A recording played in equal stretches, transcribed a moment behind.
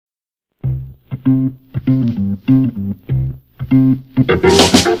Welcome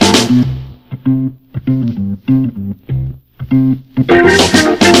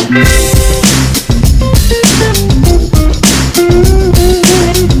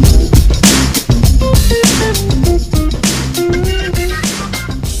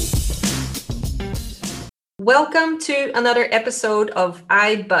to another episode of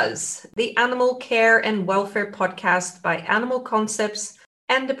iBuzz, the animal care and welfare podcast by Animal Concepts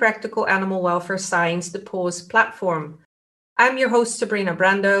and the Practical Animal Welfare Science, the PAWS platform. I'm your host, Sabrina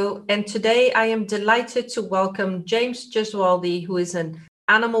Brando, and today I am delighted to welcome James Gesualdi, who is an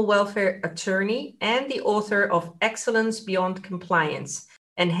animal welfare attorney and the author of Excellence Beyond Compliance,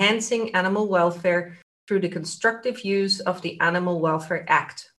 Enhancing Animal Welfare through the Constructive Use of the Animal Welfare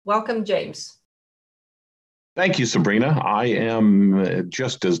Act. Welcome, James. Thank you, Sabrina. I am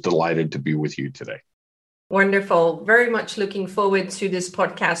just as delighted to be with you today. Wonderful. Very much looking forward to this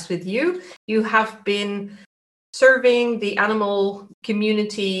podcast with you. You have been serving the animal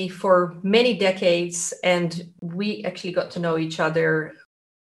community for many decades, and we actually got to know each other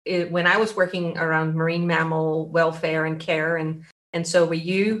when I was working around marine mammal welfare and care, and so were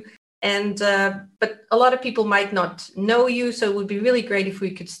you. But a lot of people might not know you, so it would be really great if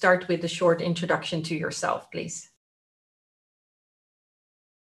we could start with a short introduction to yourself, please.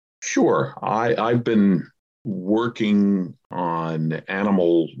 Sure. I've been working on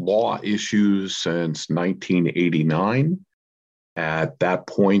animal law issues since 1989. At that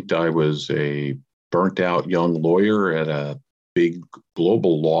point, I was a burnt-out young lawyer at a big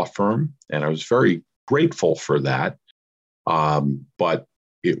global law firm, and I was very grateful for that. But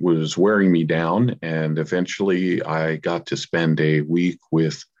it was wearing me down, and eventually I got to spend a week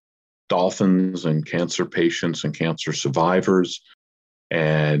with dolphins and cancer patients and cancer survivors,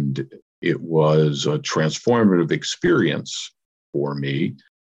 and it was a transformative experience for me.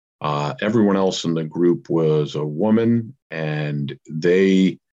 Everyone else in the group was a woman, and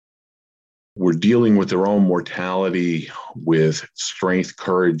they were dealing with their own mortality with strength,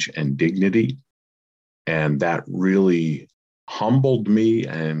 courage, and dignity, and that really humbled me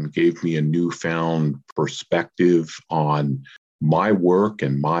and gave me a newfound perspective on my work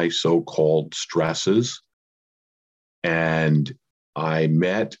and my so-called stresses. And I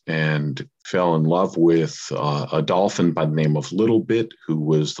met and fell in love with a dolphin by the name of Little Bit, who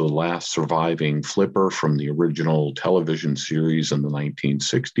was the last surviving flipper from the original television series in the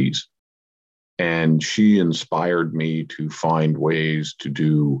 1960s. And she inspired me to find ways to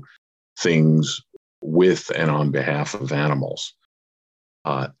do things with and on behalf of animals.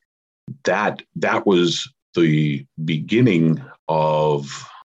 That was the beginning of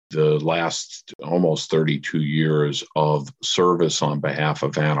the last almost 32 years of service on behalf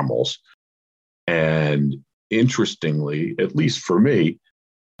of animals. And interestingly, at least for me,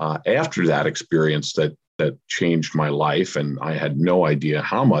 after that experience that changed my life, and I had no idea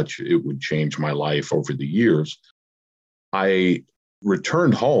how much it would change my life over the years, I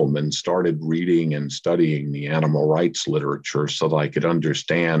returned home and started reading and studying the animal rights literature so that I could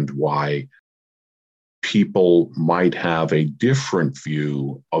understand why people might have a different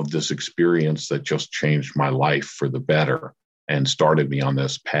view of this experience that just changed my life for the better and started me on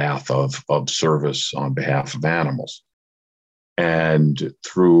this path of service on behalf of animals. And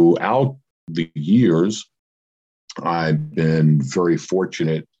throughout the years, I've been very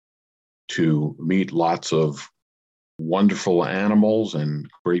fortunate to meet lots of wonderful animals and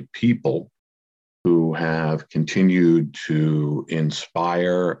great people who have continued to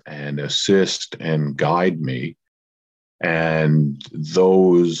inspire and assist and guide me. And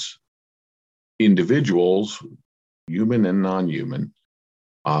those individuals, human and non-human,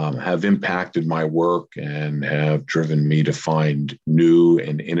 have impacted my work and have driven me to find new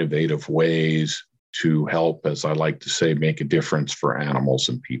and innovative ways to help, as I like to say, make a difference for animals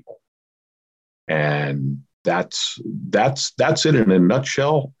and people. And that's it in a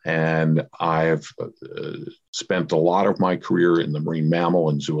nutshell. And I've spent a lot of my career in the marine mammal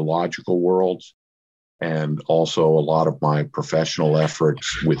and zoological worlds, and also a lot of my professional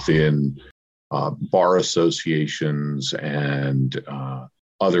efforts within bar associations and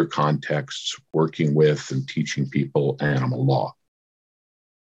other contexts, working with and teaching people animal law.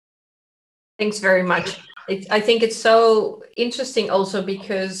 Thanks very much. I think it's so interesting also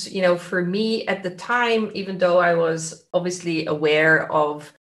because, for me at the time, even though I was obviously aware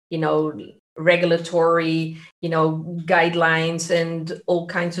of, regulatory, guidelines and all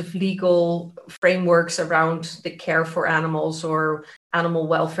kinds of legal frameworks around the care for animals or animal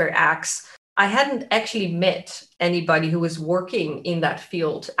welfare acts, I hadn't actually met anybody who was working in that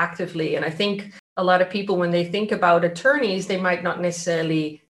field actively. And I think a lot of people, when they think about attorneys, they might not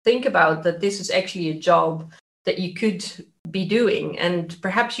necessarily think about that this is actually a job that you could be doing. And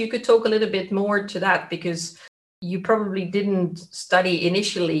perhaps you could talk a little bit more to that, because you probably didn't study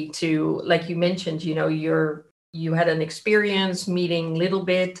initially to, like you mentioned, you had an experience meeting a little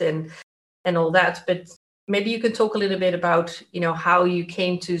bit and all that. But maybe you could talk a little bit about, how you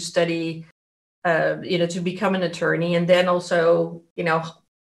came to study, to become an attorney, and then also,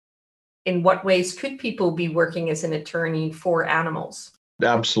 in what ways could people be working as an attorney for animals?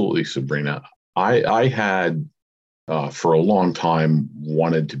 Absolutely, Sabrina. I had for a long time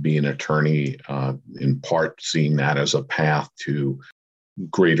wanted to be an attorney, in part seeing that as a path to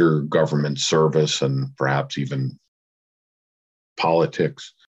greater government service and perhaps even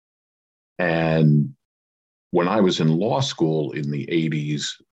politics. And when I was in law school in the 80s,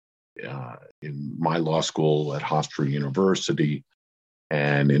 in my law school at Hofstra University,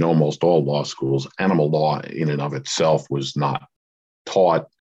 and in almost all law schools, animal law in and of itself was not taught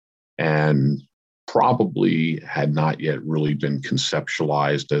and probably had not yet really been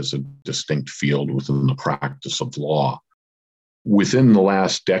conceptualized as a distinct field within the practice of law. Within the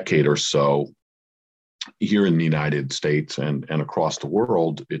last decade or so, here in the United States and across the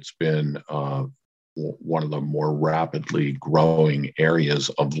world, it's been one of the more rapidly growing areas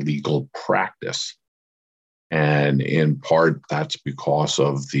of legal practice. And in part, that's because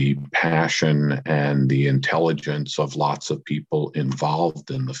of the passion and the intelligence of lots of people involved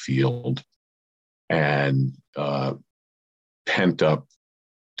in the field, and pent up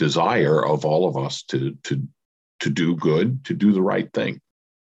desire of all of us to do good, to do the right thing.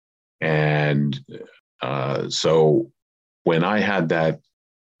 And so when I had that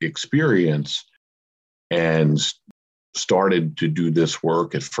experience and started to do this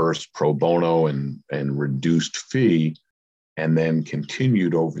work at first pro bono and reduced fee, and then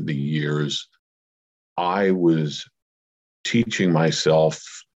continued over the years, I was teaching myself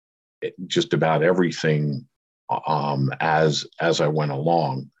just about everything as I went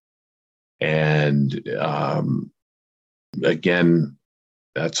along. And again,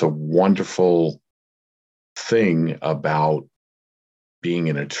 that's a wonderful thing about being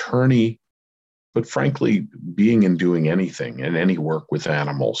an attorney, but frankly, being and doing anything and any work with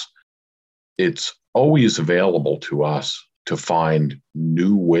animals. It's always available to us to find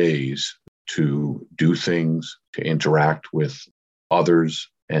new ways to do things, to interact with others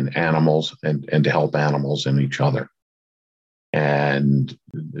and animals, and to help animals and each other. And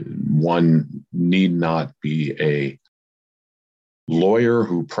one need not be a lawyer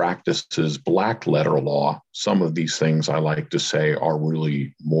who practices black letter law. Some of these things, I like to say, are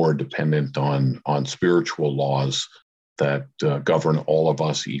really more dependent on spiritual laws that govern all of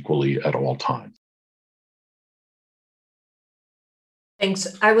us equally at all times. Thanks.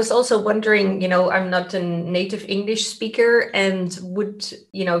 I was also wondering, I'm not a native English speaker, and would,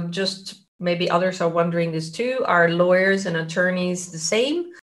 just maybe others are wondering this too. Are lawyers and attorneys the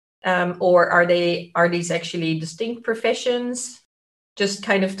same? Or are these actually distinct professions? Just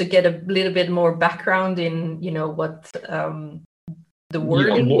kind of to get a little bit more background in, what the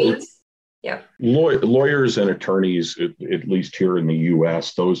wording means. Yeah. Lawyers and attorneys, at least here in the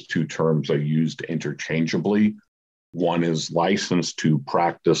U.S., those two terms are used interchangeably. One is licensed to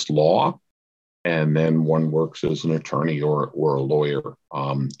practice law, and then one works as an attorney or a lawyer.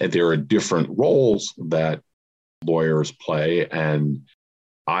 And there are different roles that lawyers play, and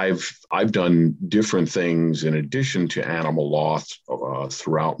I've done different things in addition to animal law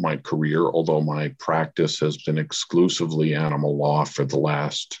throughout my career, although my practice has been exclusively animal law for the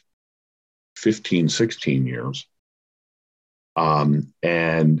last 15, 16 years.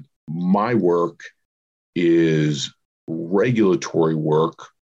 And my work is regulatory work,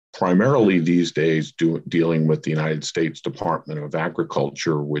 primarily these days dealing with the United States Department of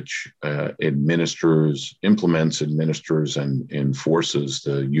Agriculture, which implements, administers, and enforces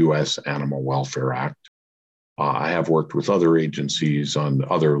the U.S. Animal Welfare Act. I have worked with other agencies on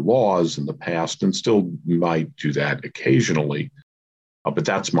other laws in the past and still might do that occasionally, but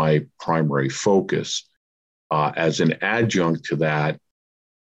that's my primary focus. As an adjunct to that,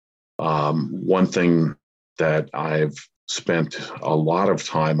 one thing that I've spent a lot of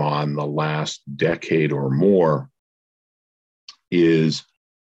time on the last decade or more is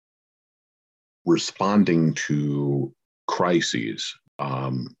responding to crises.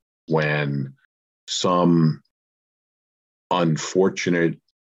 When some unfortunate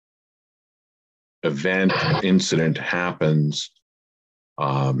incident happens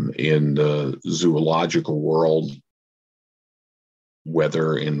in the zoological world,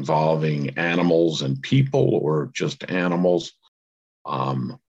 whether involving animals and people or just animals.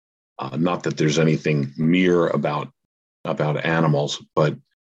 Not that there's anything mere about animals, but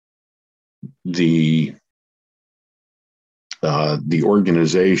the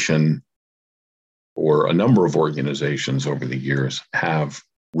organization, or a number of organizations over the years, have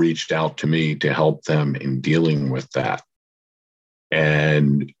reached out to me to help them in dealing with that.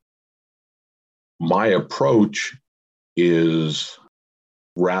 And my approach is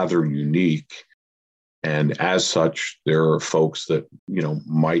rather unique. And as such, there are folks that,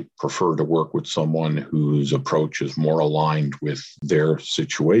 might prefer to work with someone whose approach is more aligned with their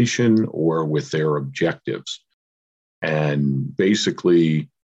situation or with their objectives. And basically,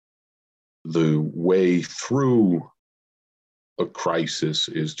 the way through a crisis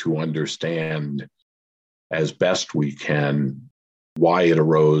is to understand as best we can why it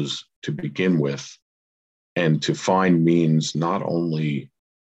arose to begin with, and to find means not only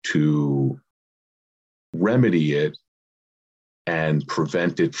to remedy it and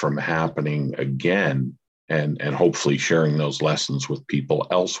prevent it from happening again, and hopefully sharing those lessons with people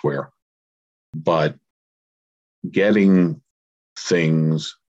elsewhere, but getting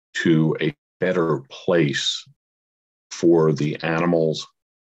things to a better place for the animals,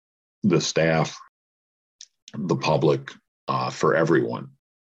 the staff, the public, for everyone.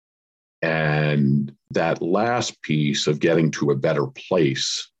 And that last piece of getting to a better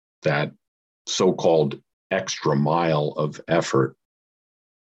place, that so-called extra mile of effort,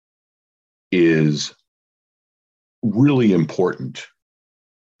 is really important,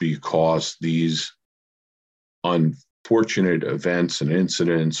 because these unfortunate events and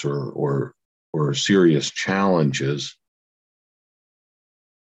incidents or serious challenges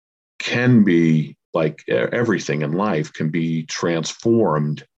can be, like everything in life, can be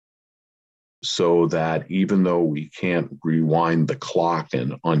transformed so that even though we can't rewind the clock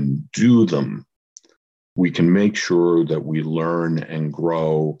and undo them, we can make sure that we learn and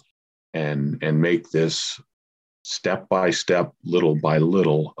grow and make this step by step, little by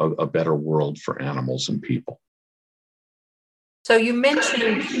little, a better world for animals and people. So you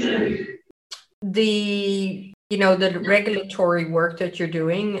mentioned the regulatory work that you're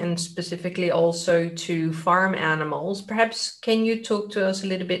doing, and specifically also to farm animals. Perhaps can you talk to us a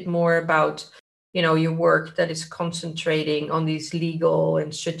little bit more about, your work that is concentrating on these legal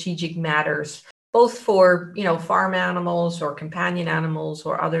and strategic matters, both for, farm animals or companion animals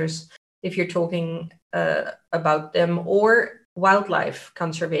or others, if you're talking about them, or wildlife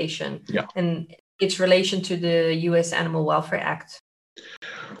conservation, and its relation to the U.S. Animal Welfare Act?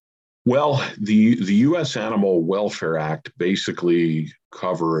 Well, the U.S. Animal Welfare Act basically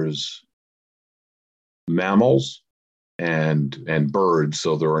covers mammals and birds,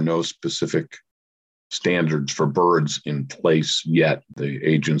 so there are no specific standards for birds in place yet. The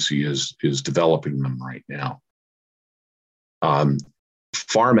agency is developing them right now.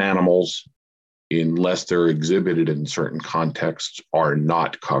 Farm animals, unless they're exhibited in certain contexts, are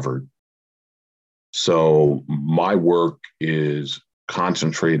not covered. So my work is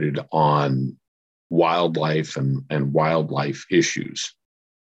concentrated on wildlife and wildlife issues.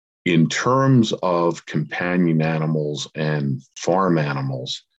 In terms of companion animals and farm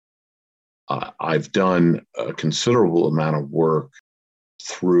animals, I've done a considerable amount of work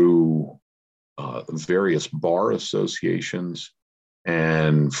through various bar associations,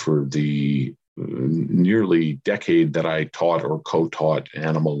 and for the nearly decade that I taught or co-taught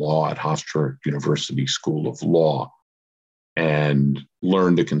animal law at Hofstra University School of Law, and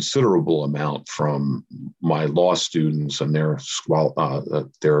learned a considerable amount from my law students and their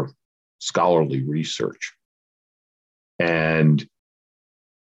scholarly research. And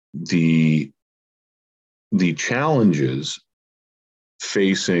the challenges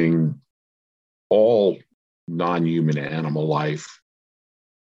facing all non-human animal life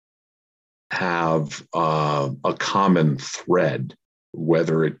have a common thread,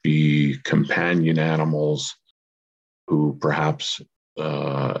 whether it be companion animals who perhaps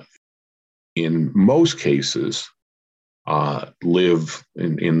in most cases live,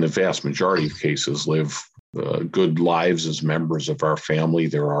 in the vast majority of cases, live good lives as members of our family.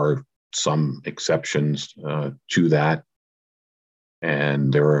 There are some exceptions to that,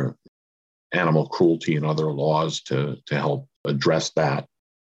 and there are animal cruelty and other laws to help address that.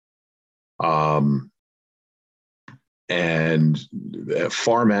 And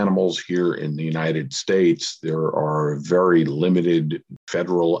farm animals here in the United States, there are very limited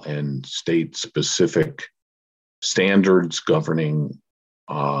federal and state-specific standards governing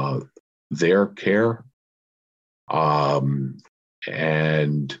their care.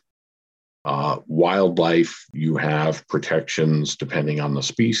 And wildlife, you have protections depending on the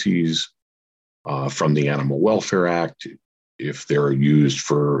species from the Animal Welfare Act, if they're used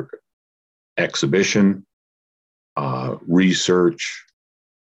for exhibition, research,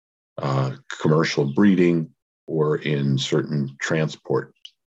 commercial breeding, or in certain transport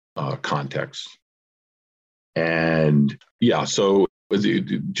contexts. And yeah, so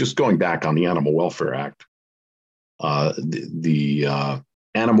just going back on the Animal Welfare Act, the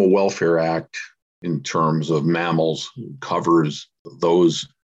Animal Welfare Act, in terms of mammals, covers those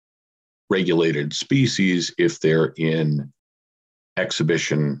regulated species if they're in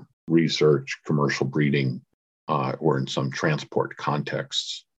exhibition, research, commercial breeding, or in some transport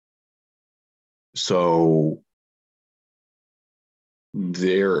contexts. So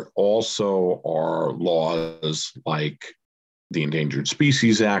there also are laws like the Endangered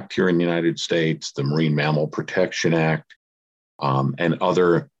Species Act here in the United States, the Marine Mammal Protection Act, and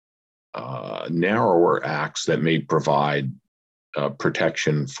other narrower acts that may provide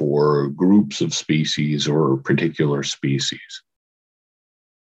protection for groups of species or particular species,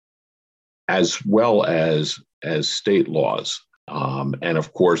 as well as state laws. And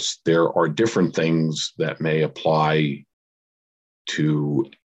of course, there are different things that may apply to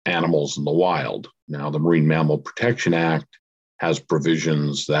animals in the wild. Now, the Marine Mammal Protection Act has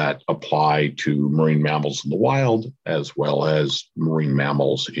provisions that apply to marine mammals in the wild, as well as marine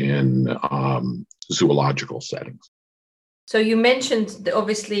mammals in zoological settings. So you mentioned,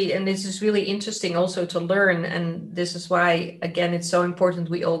 obviously, and this is really interesting also to learn, and this is why, again, it's so important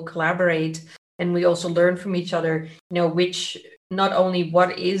we all collaborate and we also learn from each other, which not only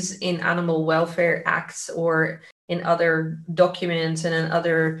what is in animal welfare acts or in other documents and in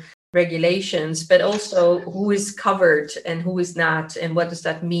other regulations, but also who is covered and who is not, and what does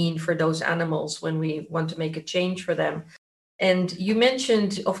that mean for those animals when we want to make a change for them. And you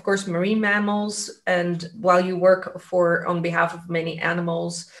mentioned, of course, marine mammals, and while you work on behalf of many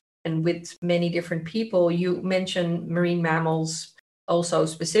animals and with many different people, you mentioned marine mammals also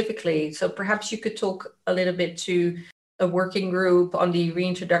specifically. So perhaps you could talk a little bit to a working group on the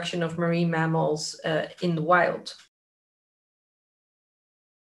reintroduction of marine mammals in the wild.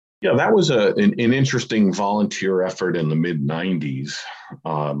 Yeah, that was an interesting volunteer effort in the mid-90s,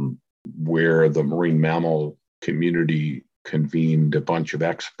 where the marine mammal community convened a bunch of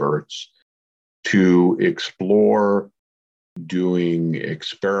experts to explore doing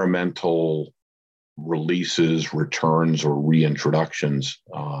experimental releases, returns, or reintroductions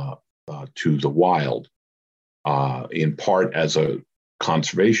to the wild, in part as a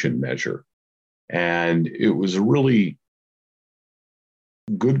conservation measure. And it was a really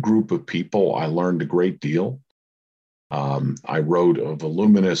good group of people. I learned a great deal. I wrote a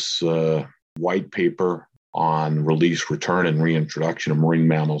voluminous white paper on release, return, and reintroduction of marine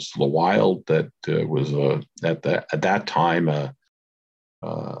mammals to the wild that was at that time a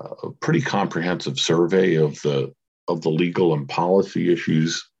pretty comprehensive survey of the legal and policy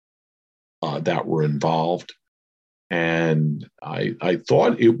issues that were involved. And I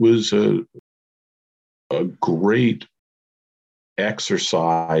thought it was a great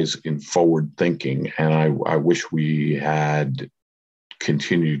exercise in forward thinking, and I wish we had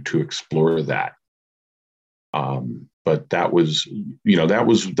continued to explore that. But that was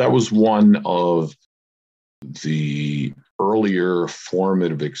one of the earlier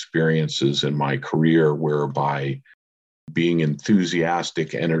formative experiences in my career, whereby being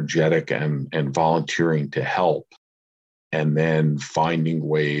enthusiastic, energetic, and volunteering to help, and then finding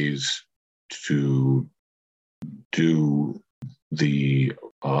ways to do the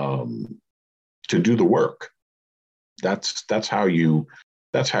work. That's how you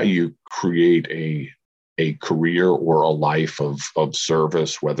create a career or a life of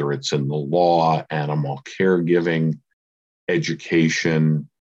service, whether it's in the law, animal caregiving, education,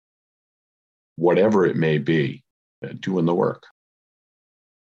 whatever it may be, doing the work.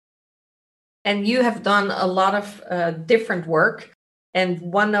 And you have done a lot of different work, and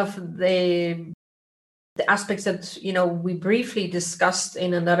one of the aspects that we briefly discussed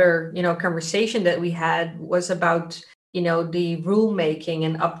in another conversation that we had was about the rulemaking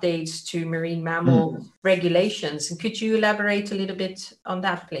and updates to marine mammal regulations. And could you elaborate a little bit on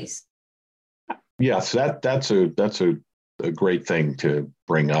that, please? Yes, that's a great thing to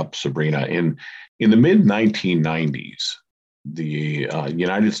bring up, Sabrina. In the mid 1990s, the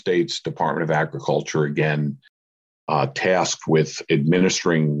United States Department of Agriculture, again tasked with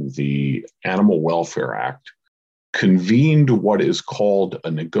administering the Animal Welfare Act, convened what is called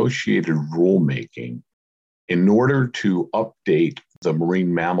a negotiated rulemaking in order to update the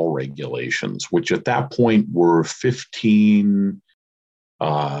marine mammal regulations, which at that point were 10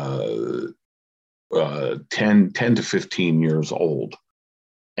 to 15 years old.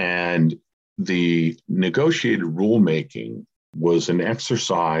 And the negotiated rulemaking was an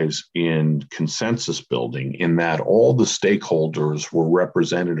exercise in consensus building, in that all the stakeholders were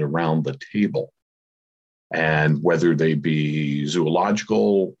represented around the table. And whether they be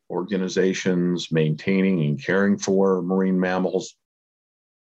zoological organizations maintaining and caring for marine mammals,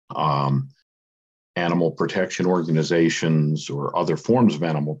 animal protection organizations or other forms of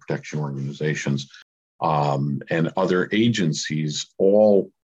animal protection organizations, and other agencies,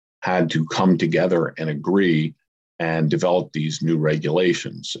 all had to come together and agree and develop these new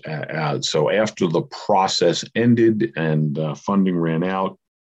regulations. So after the process ended and funding ran out,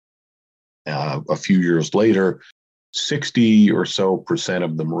 a few years later, 60 or so percent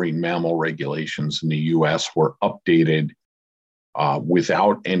of the marine mammal regulations in the US were updated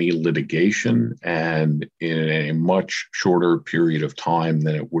without any litigation and in a much shorter period of time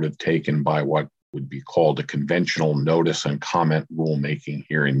than it would have taken by what would be called a conventional notice and comment rulemaking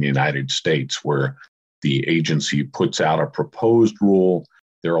here in the United States, where the agency puts out a proposed rule,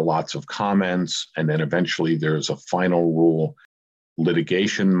 there are lots of comments, and then eventually there's a final rule.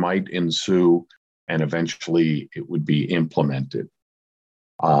 Litigation might ensue, and eventually it would be implemented.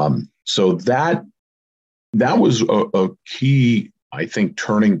 So that was a key, I think,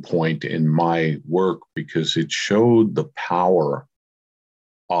 turning point in my work, because it showed the power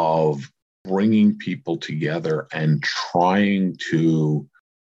of bringing people together and trying to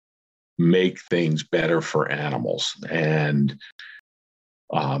make things better for animals. And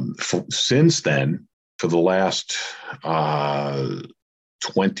since then, for the last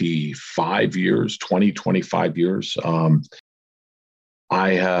 25 years, I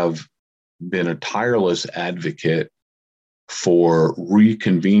have been a tireless advocate for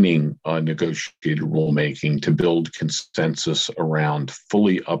reconvening negotiated rulemaking to build consensus around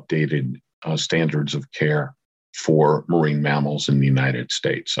fully updated standards of care for marine mammals in the United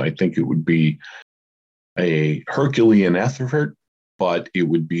States. I think it would be a Herculean effort, but it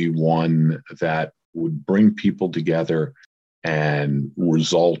would be one that would bring people together and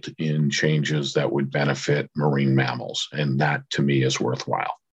result in changes that would benefit marine mammals. And that, to me, is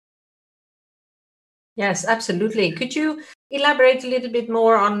worthwhile. Yes, absolutely. Could you elaborate a little bit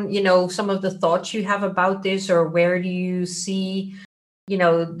more on, some of the thoughts you have about this, or where do you see,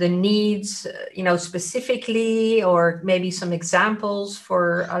 the needs, specifically, or maybe some examples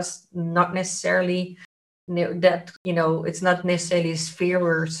for us, not necessarily that, it's not necessarily a sphere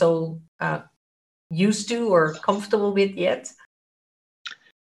we're so used to or comfortable with yet?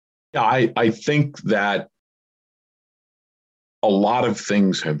 Yeah, I think that a lot of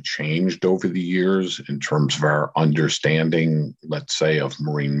things have changed over the years in terms of our understanding, let's say, of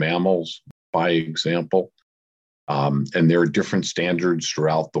marine mammals, by example. And there are different standards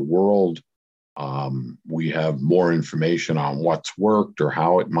throughout the world. We have more information on what's worked or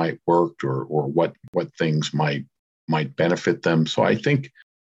how it might work, or what things might benefit them. So I think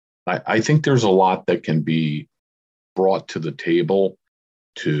there's a lot that can be brought to the table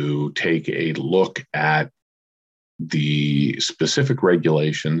to take a look at the specific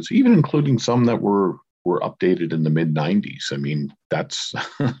regulations, even including some that were updated in the mid 90s. I mean, that's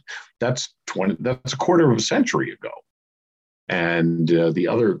a quarter of a century ago. And the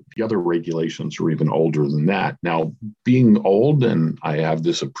other regulations are even older than that. Now, being old, and I have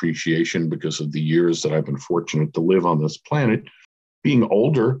this appreciation because of the years that I've been fortunate to live on this planet, being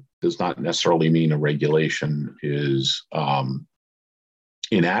older does not necessarily mean a regulation is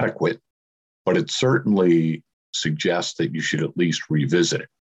inadequate, but it certainly suggests that you should at least revisit it.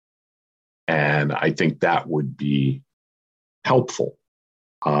 And I think that would be helpful.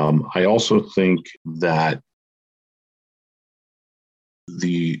 I also think that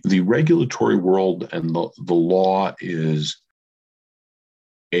the regulatory world and the law is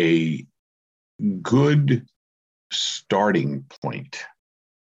a good starting point.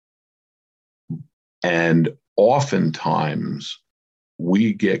 And oftentimes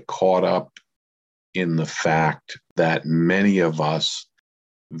we get caught up in the fact that many of us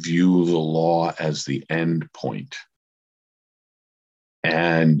view the law as the end point.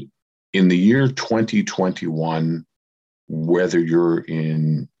 And in the year 2021, whether you're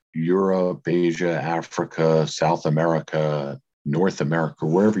in Europe, Asia, Africa, South America, North America,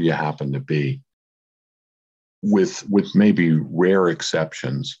 wherever you happen to be, with maybe rare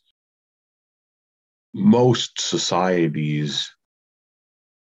exceptions, most societies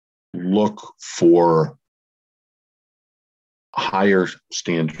look for higher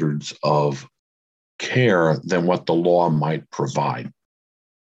standards of care than what the law might provide.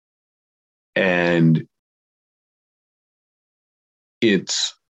 And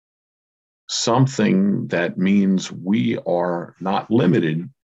it's something that means we are not limited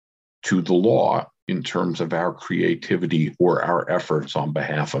to the law in terms of our creativity or our efforts on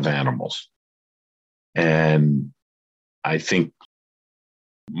behalf of animals. And I think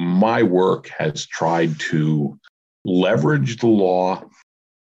my work has tried to leverage the law,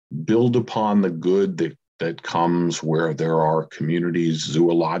 build upon the good that comes where there are communities,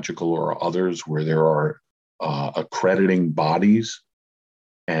 zoological or others, where there are accrediting bodies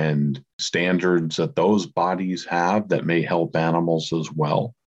and standards that those bodies have that may help animals as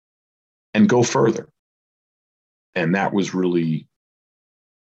well, and go further. And that was really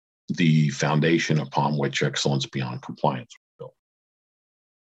the foundation upon which Excellence Beyond Compliance was built.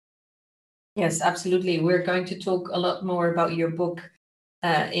 Yes, absolutely. We're going to talk a lot more about your book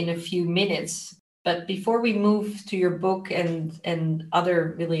in a few minutes. But before we move to your book and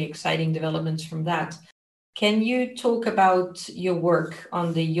other really exciting developments from that, can you talk about your work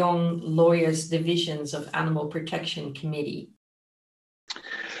on the Young Lawyers Divisions of Animal Protection Committee?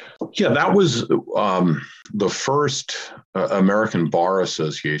 Yeah, that was the first American Bar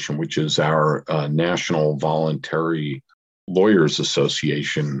Association, which is our national voluntary lawyers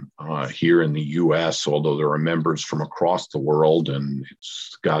association here in the U.S., although there are members from across the world, and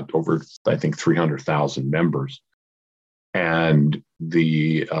it's got over, I think, 300,000 members. And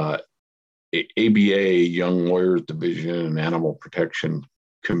the ABA, Young Lawyers Division and Animal Protection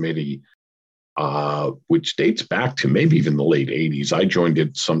Committee, which dates back to maybe even the late 80s. I joined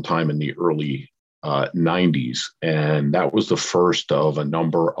it sometime in the early 90s, and that was the first of a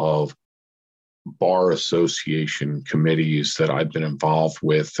number of bar association committees that I've been involved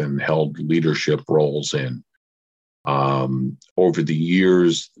with and held leadership roles in. Over the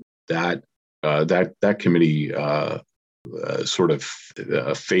years, that committee sort of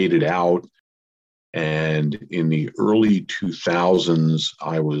faded out. And in the early 2000s,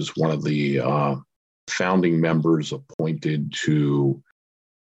 I was one of the founding members appointed to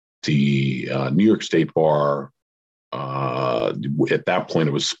the New York State Bar. At that point,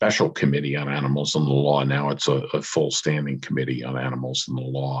 it was Special Committee on Animals and the Law. Now it's a full standing Committee on Animals and the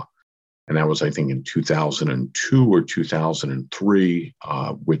Law. And that was, I think, in 2002 or 2003,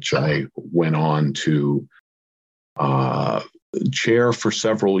 which I went on to chair for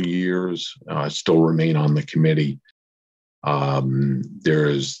several years, still remain on the committee.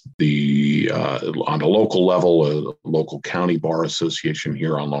 There's on a local level, a local county bar association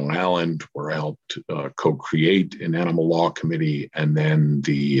here on Long Island, where I helped co-create an animal law committee, and then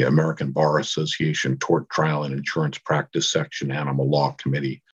the American Bar Association Tort Trial and Insurance Practice Section Animal Law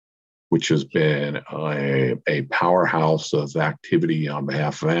Committee, which has been a powerhouse of activity on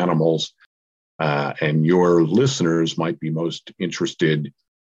behalf of animals. And your listeners might be most interested.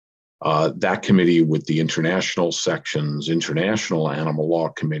 That committee with the international sections, International Animal Law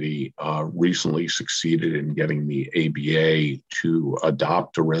Committee, recently succeeded in getting the ABA to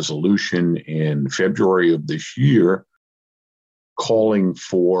adopt a resolution in February of this year calling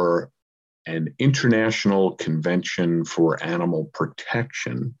for an international convention for animal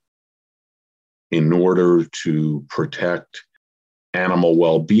protection in order to protect animal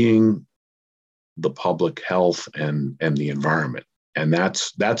well-being, the public health, and the environment. And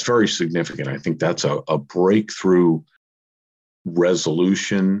that's very significant. I think that's a breakthrough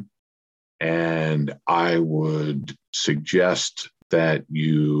resolution. And I would suggest that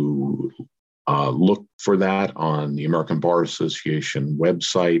you look for that on the American Bar Association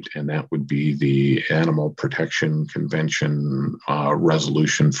website, and that would be the Animal Protection Convention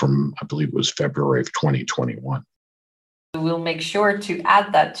resolution from, I believe it was February of 2021. We'll make sure to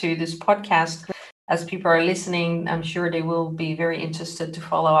add that to this podcast. As people are listening, I'm sure they will be very interested to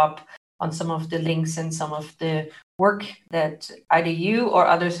follow up on some of the links and some of the work that either you or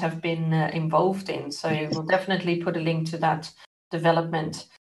others have been involved in. So we'll definitely put a link to that development.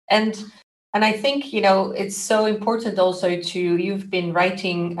 And I think, it's so important also you've been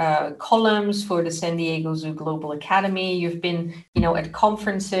writing columns for the San Diego Zoo Global Academy. You've been, at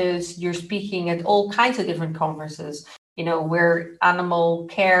conferences, you're speaking at all kinds of different conferences, where animal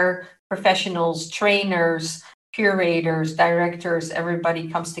care professionals, trainers, curators, directors, everybody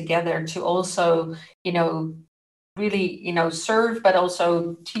comes together to also, really, serve, but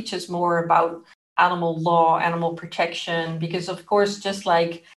also teach us more about animal law, animal protection, because of course, just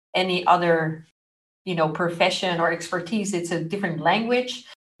like any other, profession or expertise, it's a different language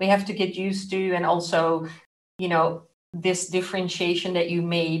we have to get used to. And also, this differentiation that you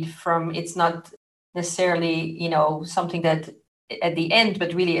made from, it's not necessarily, something that at the end,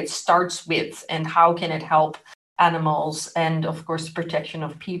 but really it starts with, and how can it help animals, and of course the protection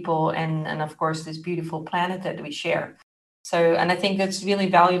of people, and of course this beautiful planet that we share. So, and I think that's really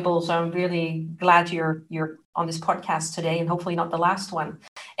valuable. So I'm really glad you're on this podcast today, and hopefully not the last one.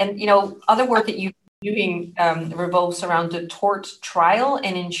 And, other work that you're doing revolves around the tort trial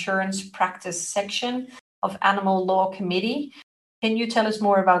and insurance practice section of Animal Law Committee. Can you tell us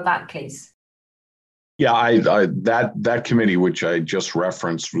more about that, please? Yeah, that committee, which I just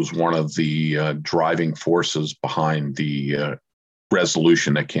referenced, was one of the driving forces behind the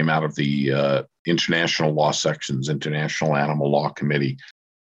resolution that came out of the International Law Section's International Animal Law Committee.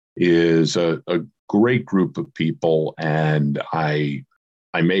 Is a great group of people, and I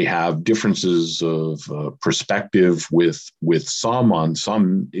may have differences of perspective with some on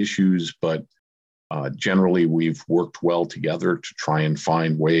some issues, but generally we've worked well together to try and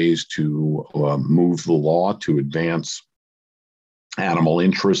find ways to move the law to advance animal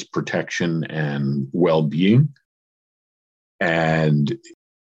interest protection and well-being. And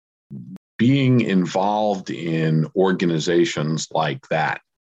being involved in organizations like that.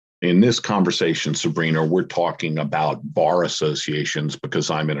 In this conversation, Sabrina, we're talking about bar associations because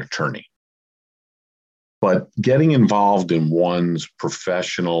I'm an attorney. But getting involved in one's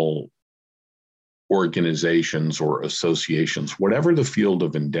professional organizations or associations, whatever the field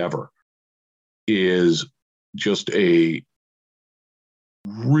of endeavor, is just a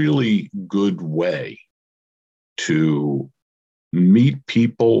really good way to meet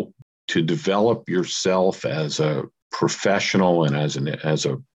people, to develop yourself as a professional and as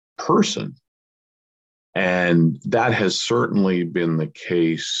a person. And that has certainly been the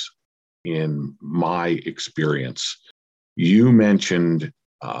case in my experience. You mentioned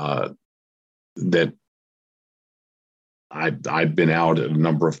that I've been out at a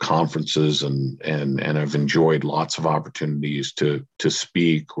number of conferences and have enjoyed lots of opportunities to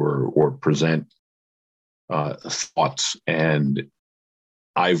speak or present thoughts. And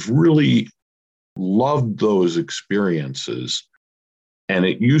I've really loved those experiences. And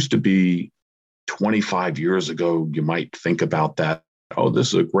it used to be 25 years ago, you might think about that. Oh, this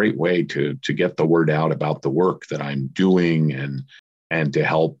is a great way to get the word out about the work that I'm doing and to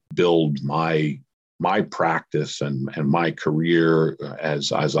help build my practice and my career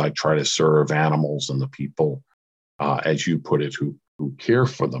as I try to serve animals and the people, as you put it, who care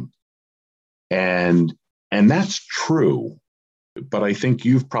for them. And that's true. But I think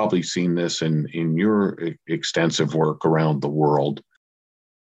you've probably seen this in your extensive work around the world.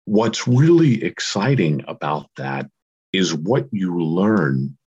 What's really exciting about that is what you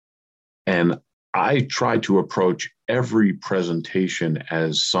learn. And I try to approach every presentation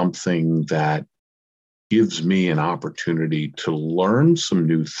as something that gives me an opportunity to learn some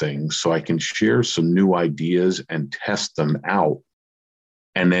new things so I can share some new ideas and test them out,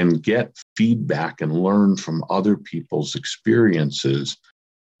 and then get feedback and learn from other people's experiences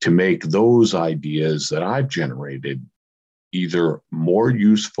to make those ideas that I've generated either more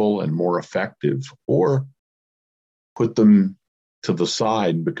useful and more effective, or put them to the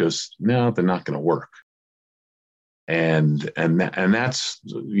side because no, they're not going to work. And that's,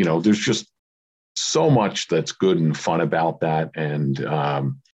 there's just so much that's good and fun about that. And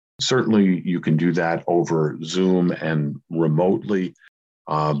certainly you can do that over Zoom and remotely,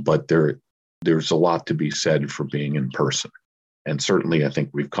 but there's a lot to be said for being in person. And certainly I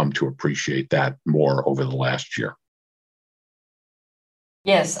think we've come to appreciate that more over the last year.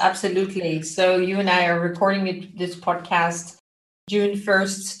 Yes, absolutely. So you and I are recording this podcast June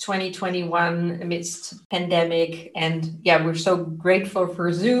 1st, 2021, amidst pandemic. And yeah, we're so grateful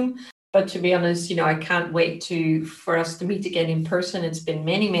for Zoom. But to be honest, I can't wait for us to meet again in person. It's been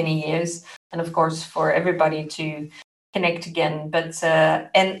many, many years. And of course, for everybody to connect again. But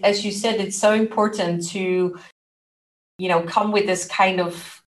and as you said, it's so important to, come with this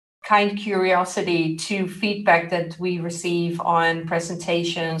kind curiosity to feedback that we receive on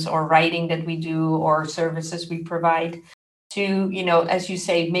presentations or writing that we do or services we provide, to, as you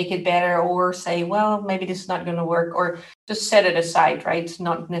say, make it better, or say, well, maybe this is not going to work, or just set it aside, right?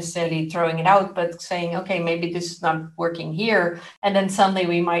 Not necessarily throwing it out, but saying, okay, maybe this is not working here. And then suddenly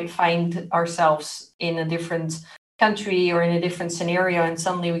we might find ourselves in a different country or in a different scenario. And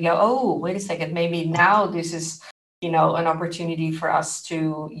suddenly we go, oh, wait a second, maybe now this is, an opportunity for us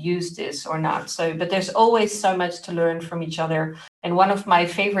to use this or not. So, but there's always so much to learn from each other. And one of my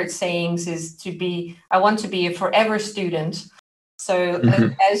favorite sayings is I want to be a forever student. So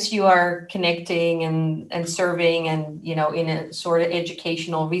as you are connecting and serving and, in a sort of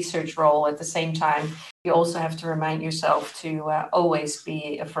educational research role at the same time, you also have to remind yourself to always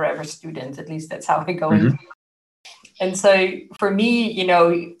be a forever student. At least that's how I go into it. And so for me,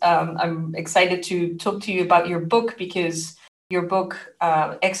 I'm excited to talk to you about your book, because your book,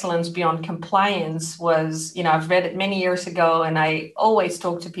 Excellence Beyond Compliance, was, I've read it many years ago, and I always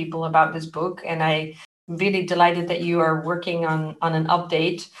talk to people about this book. And I really delighted that you are working on an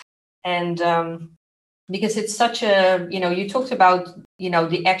update. And because it's such a, you talked about,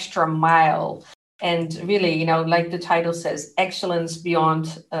 the extra mile, and really, like the title says, excellence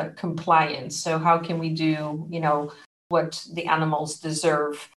beyond compliance. So how can we do, what the animals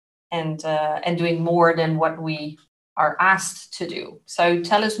deserve, and doing more than what we are asked to do. So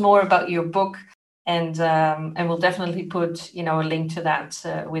tell us more about your book, and we'll definitely put, a link to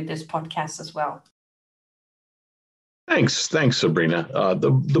that with this podcast as well. Thanks, Sabrina.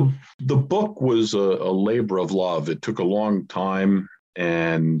 The book was a labor of love. It took a long time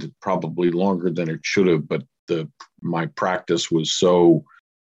and probably longer than it should have, but my practice was so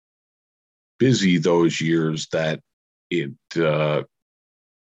busy those years that it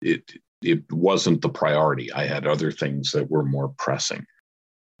wasn't the priority. I had other things that were more pressing.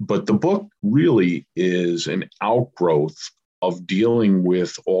 But the book really is an outgrowth of dealing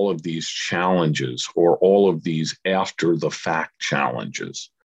with all of these challenges, or all of these after the fact challenges.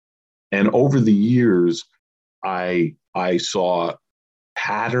 And over the years, I saw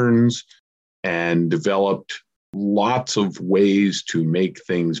patterns and developed lots of ways to make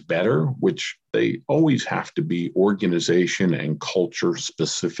things better, which they always have to be organization and culture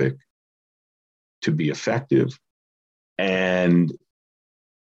specific to be effective. And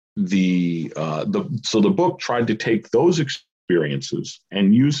so the book tried to take those experiences,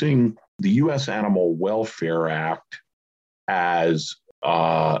 and using the U.S. Animal Welfare Act as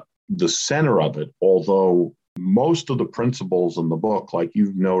the center of it, although most of the principles in the book, like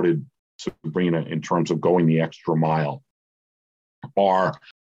you've noted, Sabrina, in terms of going the extra mile, are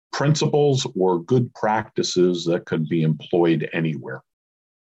principles or good practices that could be employed anywhere.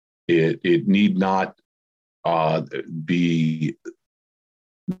 It need not be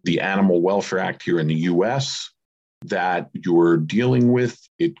the Animal Welfare Act here in the U.S. that you're dealing with.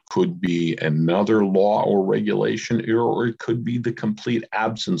 It could be another law or regulation, or it could be the complete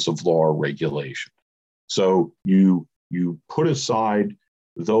absence of law or regulation. So you put aside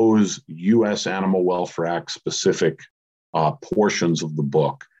those U.S. Animal Welfare Act specific portions of the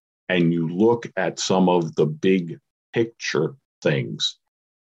book, and you look at some of the big picture things.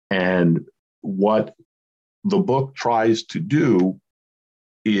 And what the book tries to do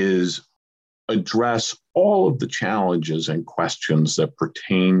is address all of the challenges and questions that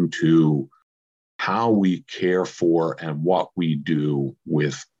pertain to how we care for and what we do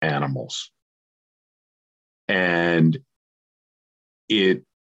with animals. And it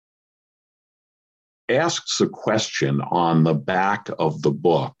asks a question on the back of the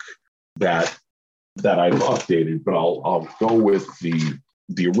book that I've updated, but I'll go with the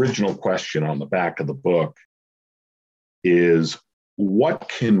original question on the back of the book is, what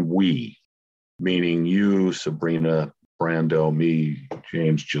can we, meaning you, Sabrina, Brando, me,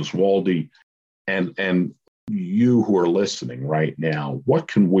 James, Gesualdi, and you who are listening right now, what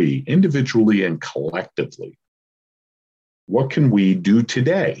can we, individually and collectively, what can we do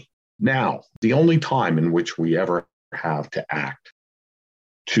today, now, the only time in which we ever have to act,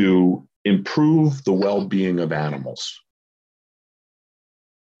 to improve the well-being of animals?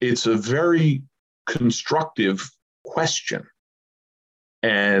 It's a very constructive question.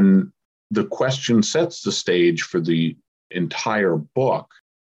 And the question sets the stage for the entire book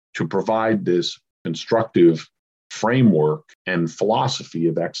to provide this constructive framework and philosophy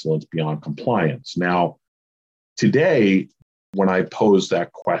of excellence beyond compliance. Now, today, when I pose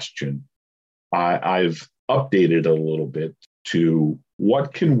that question, I've updated a little bit to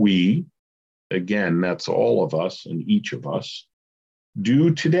what can we, again, that's all of us and each of us,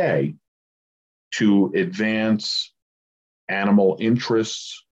 do today to advance animal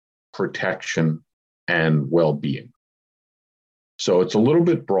interests, protection, and well-being. So it's a little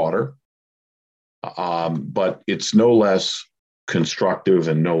bit broader, but it's no less constructive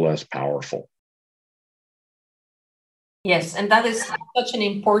and no less powerful. Yes, and that is such an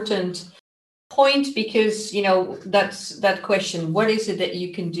important point, because, that's that question, what is it that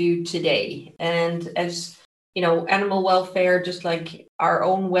you can do today? And as animal welfare, just like our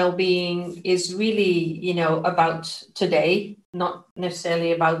own well-being, is really, about today, not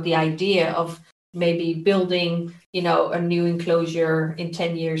necessarily about the idea of maybe building, a new enclosure in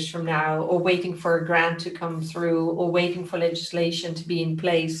 10 years from now, or waiting for a grant to come through, or waiting for legislation to be in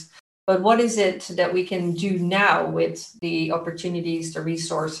place. But what is it that we can do now with the opportunities, the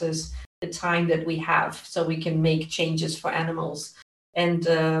resources, the time that we have, so we can make changes for animals? And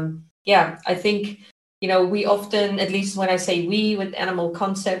I think, we often, at least when I say we with Animal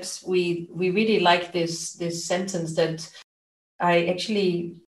Concepts, we really like this sentence that I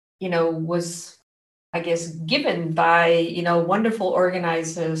actually, was, I guess, given by, wonderful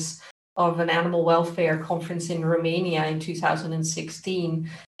organizers of an animal welfare conference in Romania in 2016,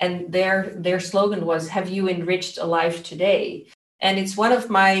 and their slogan was "Have you enriched a life today?" And it's one of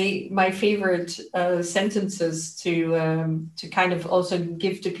my favorite sentences to kind of also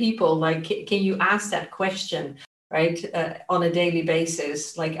give to people. Like, can you ask that question, right, on a daily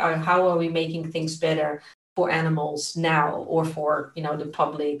basis? Like, how are we making things better for animals now, or for the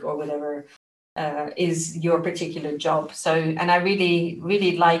public, or whatever is your particular job? So, and I really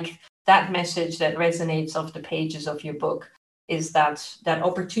really like that message that resonates off the pages of your book, is that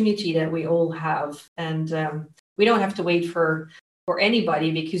opportunity that we all have, and we don't have to wait for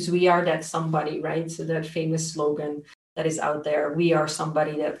anybody, because we are that somebody, right? So that famous slogan that is out there, we are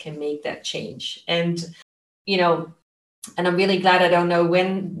somebody that can make that change. And and I'm really glad, I don't know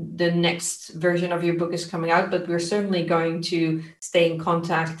when the next version of your book is coming out, but we're certainly going to stay in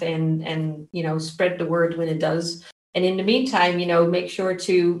contact and spread the word when it does. And in the meantime, make sure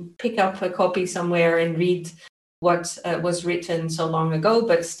to pick up a copy somewhere and read what was written so long ago,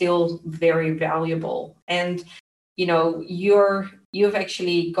 but still very valuable. And you've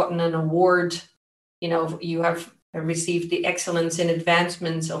actually gotten an award. You have received the Excellence in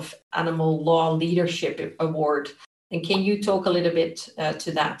Advancements of Animal Law Leadership Award. And can you talk a little bit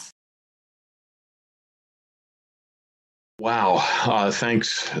to that? Wow,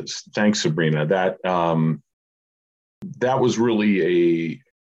 thanks, Sabrina. That was really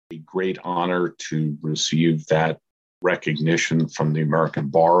a great honor to receive that recognition from the American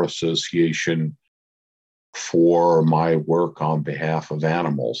Bar Association for my work on behalf of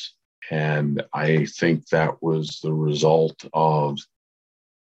animals. And I think that was the result of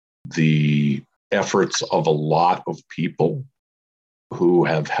the efforts of a lot of people who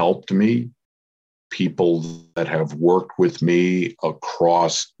have helped me, people that have worked with me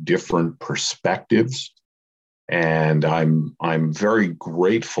across different perspectives. And I'm very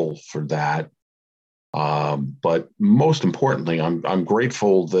grateful for that. But most importantly, I'm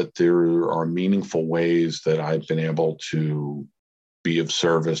grateful that there are meaningful ways that I've been able to be of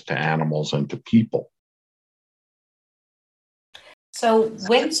service to animals and to people. So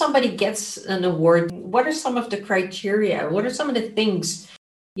when somebody gets an award, what are some of the criteria? What are some of the things,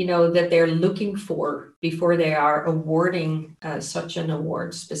 that they're looking for before they are awarding such an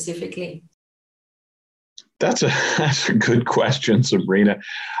award specifically? That's a good question, Sabrina.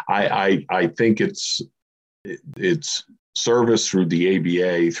 I think it's service through the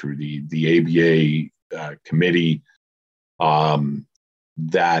ABA, through the ABA committee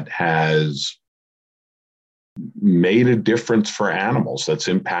that has made a difference for animals, that's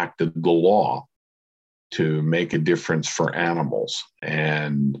impacted the law to make a difference for animals.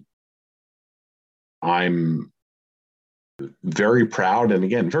 And I'm very proud and,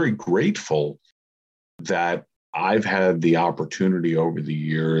 again, very grateful that I've had the opportunity over the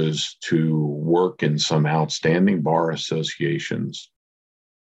years to work in some outstanding bar associations.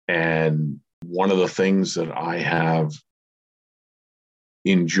 And one of the things that I have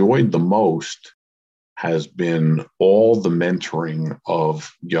enjoyed the most has been all the mentoring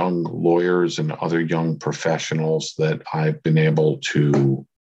of young lawyers and other young professionals that I've been able to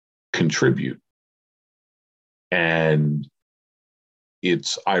contribute. And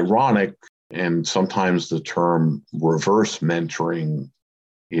it's ironic, and sometimes the term reverse mentoring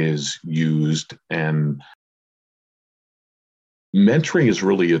is used, and mentoring is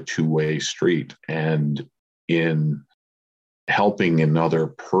really a two-way street. And in helping another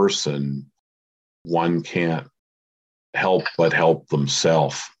person, one can't help but help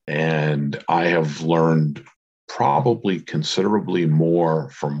themselves. And I have learned probably considerably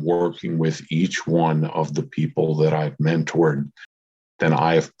more from working with each one of the people that I've mentored than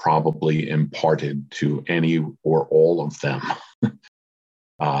I've probably imparted to any or all of them.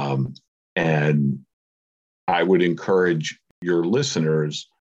 And I would encourage your listeners,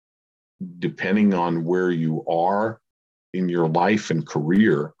 depending on where you are in your life and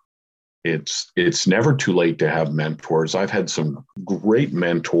career, it's never too late to have mentors. I've had some great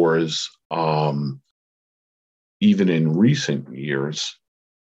mentors, even in recent years,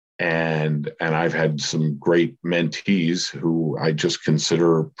 and I've had some great mentees who I just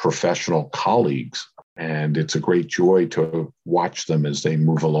consider professional colleagues. And it's a great joy to watch them as they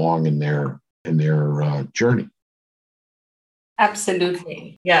move along in their journey.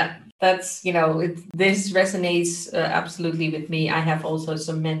 Absolutely. Yeah, that's, this resonates absolutely with me. I have also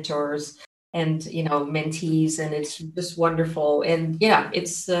some mentors and, mentees, and it's just wonderful. And yeah,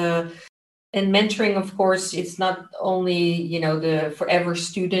 it's, and mentoring, of course, it's not only, the forever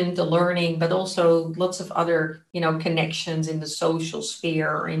student, the learning, but also lots of other, connections in the social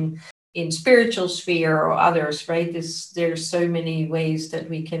sphere, in in spiritual sphere or others, right? There's so many ways that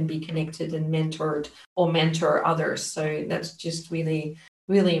we can be connected and mentored or mentor others. So that's just really,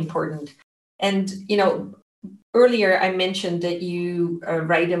 really important. And, earlier I mentioned that you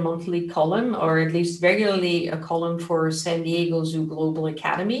write a monthly column, or at least regularly a column for San Diego Zoo Global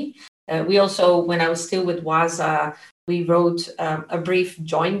Academy. We also, when I was still with WASA, we wrote a brief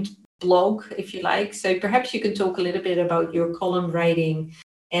joint blog, if you like. So perhaps you can talk a little bit about your column writing.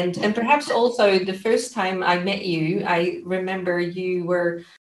 And perhaps also the first time I met you, I remember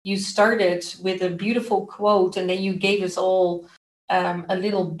you started with a beautiful quote, and then you gave us all a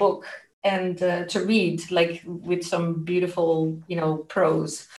little book and to read, like with some beautiful,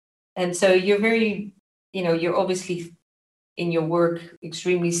 prose. And so you're very, you're obviously in your work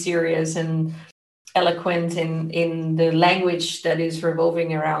extremely serious and eloquent in the language that is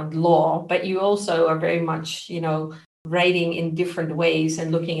revolving around law, but you also are very much, writing in different ways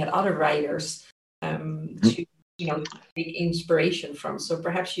and looking at other writers to, take inspiration from. So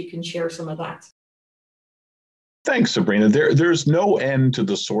perhaps you can share some of that. Thanks, Sabrina. There's no end to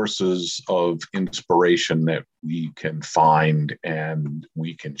the sources of inspiration that we can find and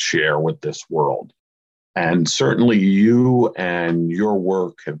we can share with this world. And certainly you and your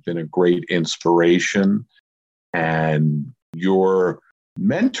work have been a great inspiration, and your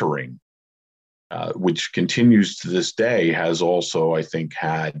mentoring, which continues to this day, has also, I think,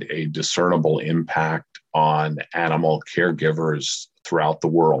 had a discernible impact on animal caregivers throughout the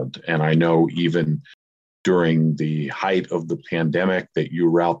world. And I know even during the height of the pandemic that you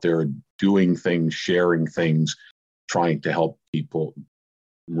were out there doing things, sharing things, trying to help people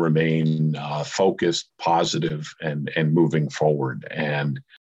remain focused, positive, and moving forward. And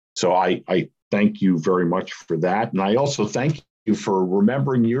so I thank you very much for that. And I also thank you for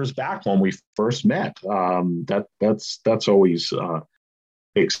remembering years back when we first met. That's always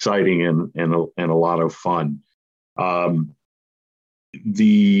exciting and a lot of fun.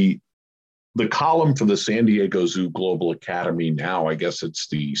 The column for the San Diego Zoo Global Academy now, I guess it's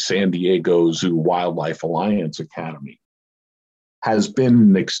the San Diego Zoo Wildlife Alliance Academy, has been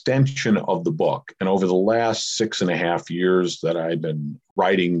an extension of the book. And over the last 6.5 years that I've been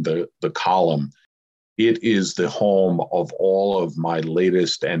writing the column, it is the home of all of my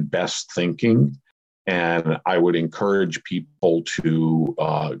latest and best thinking. And I would encourage people to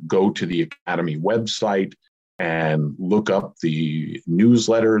go to the Academy website and look up the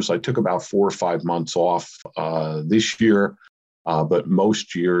newsletters. I took about 4 or 5 months off this year, but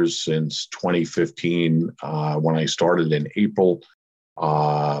most years since 2015, when I started in April,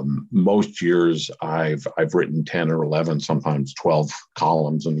 most years I've written 10 or 11, sometimes 12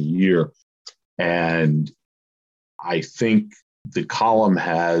 columns in a year. And I think the column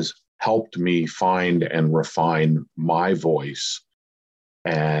has helped me find and refine my voice.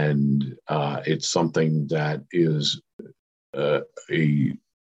 And it's something that is a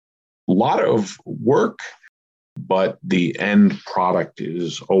lot of work, but the end product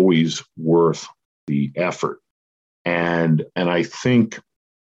is always worth the effort. And I think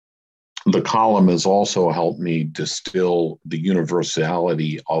the column has also helped me distill the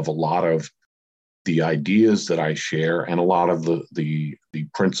universality of a lot of the ideas that I share and a lot of the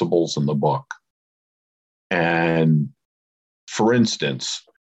principles in the book. And for instance,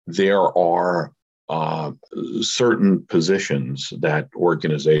 there are certain positions that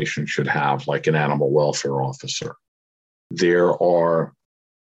organizations should have, like an animal welfare officer. There are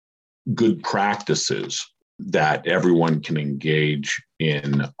good practices that everyone can engage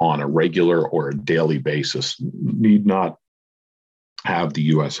in on a regular or a daily basis, need not have the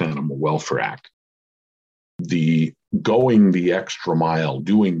U.S. Animal Welfare Act. The going the extra mile,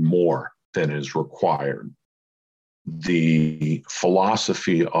 doing more than is required, the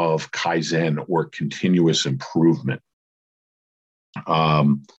philosophy of Kaizen or continuous improvement.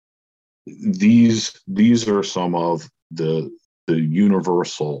 These are some of the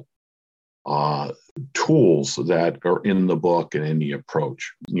universal tools that are in the book and in the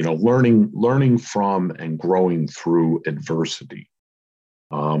approach. Learning from and growing through adversity,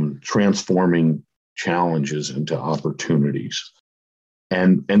 transforming challenges into opportunities.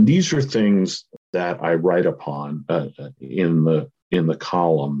 And these are things that I write upon in the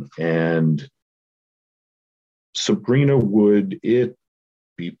column. And Sabrina, would it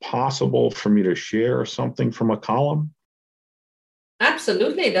be possible for me to share something from a column?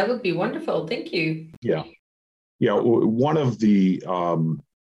 Absolutely, that would be wonderful. Thank you. Yeah. One of the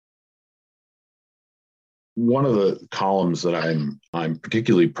columns that I'm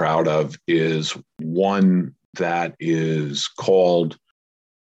particularly proud of is one that is called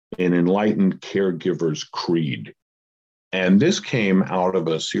An Enlightened Caregiver's Creed. And this came out of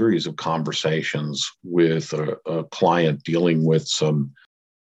a series of conversations with a client dealing with some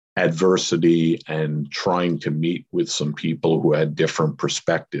adversity and trying to meet with some people who had different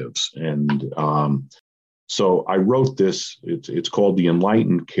perspectives. And so I wrote this. It's called the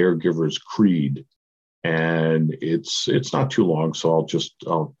Enlightened Caregiver's Creed, and it's not too long, so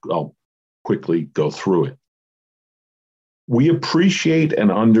I'll quickly go through it. We appreciate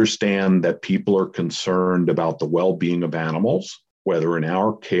and understand that people are concerned about the well-being of animals, whether in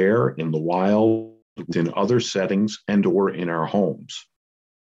our care, in the wild, in other settings, and or in our homes.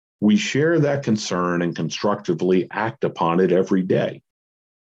 We share that concern and constructively act upon it every day.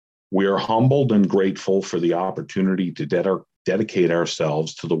 We are humbled and grateful for the opportunity to dedicate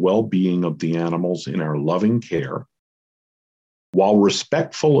ourselves to the well-being of the animals in our loving care. While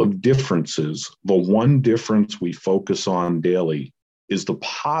respectful of differences, the one difference we focus on daily is the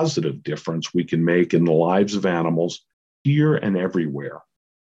positive difference we can make in the lives of animals here and everywhere.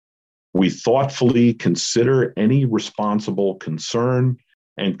 We thoughtfully consider any responsible concern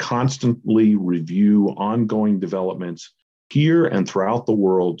and constantly review ongoing developments here and throughout the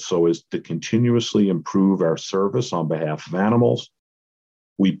world so as to continuously improve our service on behalf of animals.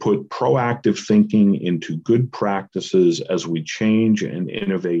 We put proactive thinking into good practices as we change and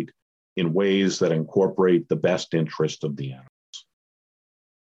innovate in ways that incorporate the best interest of the animals.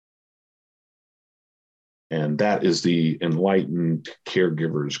 And that is the Enlightened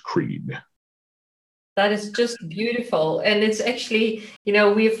Caregiver's Creed. That is just beautiful. And it's actually,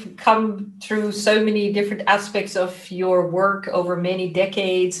 we've come through so many different aspects of your work over many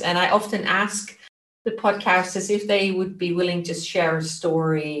decades. And I often ask the podcasters if they would be willing to share a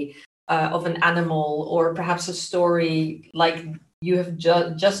story of an animal, or perhaps a story like you have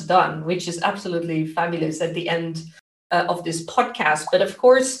just done, which is absolutely fabulous at the end of this podcast. But of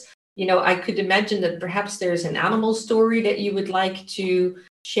course, I could imagine that perhaps there's an animal story that you would like to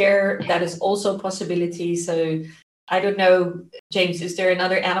share. That is also a possibility. So I don't know, James, is there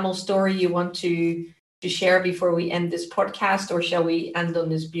another animal story you want to share before we end this podcast, or shall we end on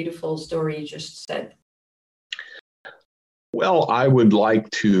this beautiful story you just said? Well, I would like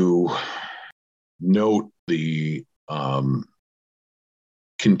to note the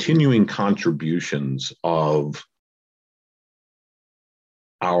continuing contributions of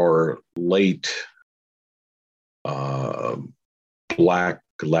our late Black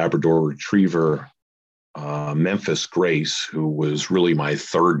Labrador Retriever, Memphis Grace, who was really my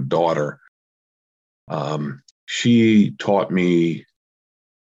third daughter. She taught me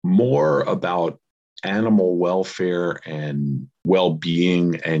more about animal welfare and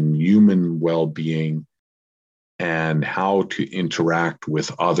well-being and human well-being and how to interact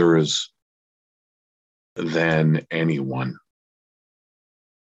with others than anyone.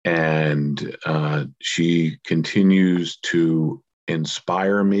 And she continues to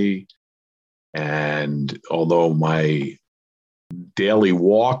inspire me. And although my daily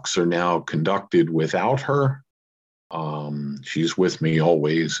walks are now conducted without her, she's with me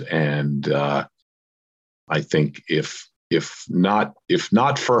always. And I think if not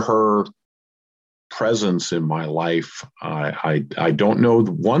for her presence in my life, I don't know,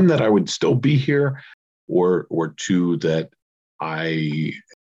 one, that I would still be here, or two, that I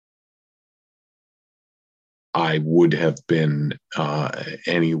would have been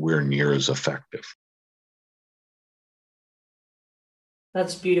anywhere near as effective.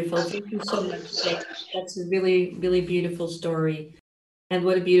 That's beautiful. Thank you so much, Jake. That's a really, really beautiful story. And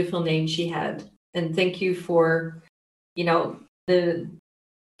what a beautiful name she had. And thank you for, the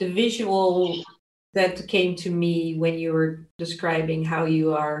visual that came to me when you were describing how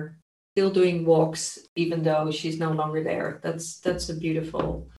you are still doing walks, even though she's no longer there. That's a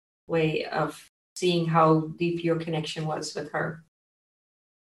beautiful way of seeing how deep your connection was with her.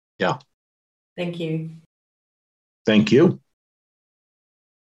 Yeah. Thank you. Thank you.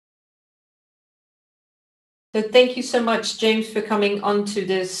 So thank you so much, James, for coming onto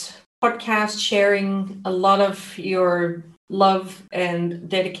this podcast, sharing a lot of your love and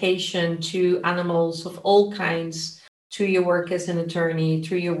dedication to animals of all kinds, to your work as an attorney,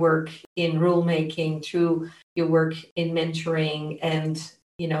 through your work in rulemaking, through your work in mentoring, and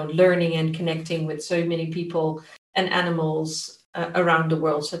learning and connecting with so many people and animals around the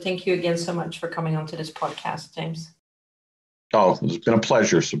world. So thank you again so much for coming onto this podcast, James. Oh, it's been a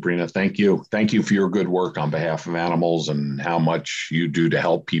pleasure, Sabrina. Thank you. Thank you for your good work on behalf of animals and how much you do to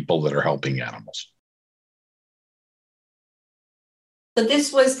help people that are helping animals. So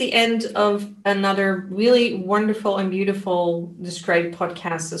this was the end of another really wonderful and beautiful described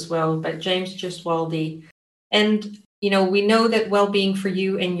podcast as well by James Gesualdi. And, we know that well-being for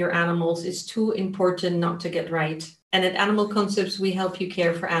you and your animals is too important not to get right. And at Animal Concepts, we help you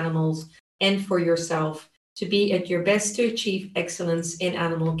care for animals and for yourself to be at your best to achieve excellence in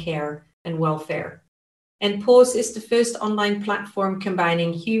animal care and welfare. And PAWS is the first online platform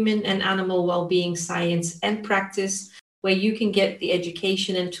combining human and animal well-being science and practice, where you can get the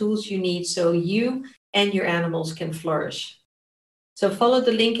education and tools you need so you and your animals can flourish. So follow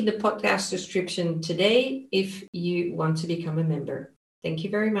the link in the podcast description today if you want to become a member. Thank you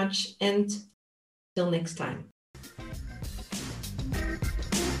very much, and till next time.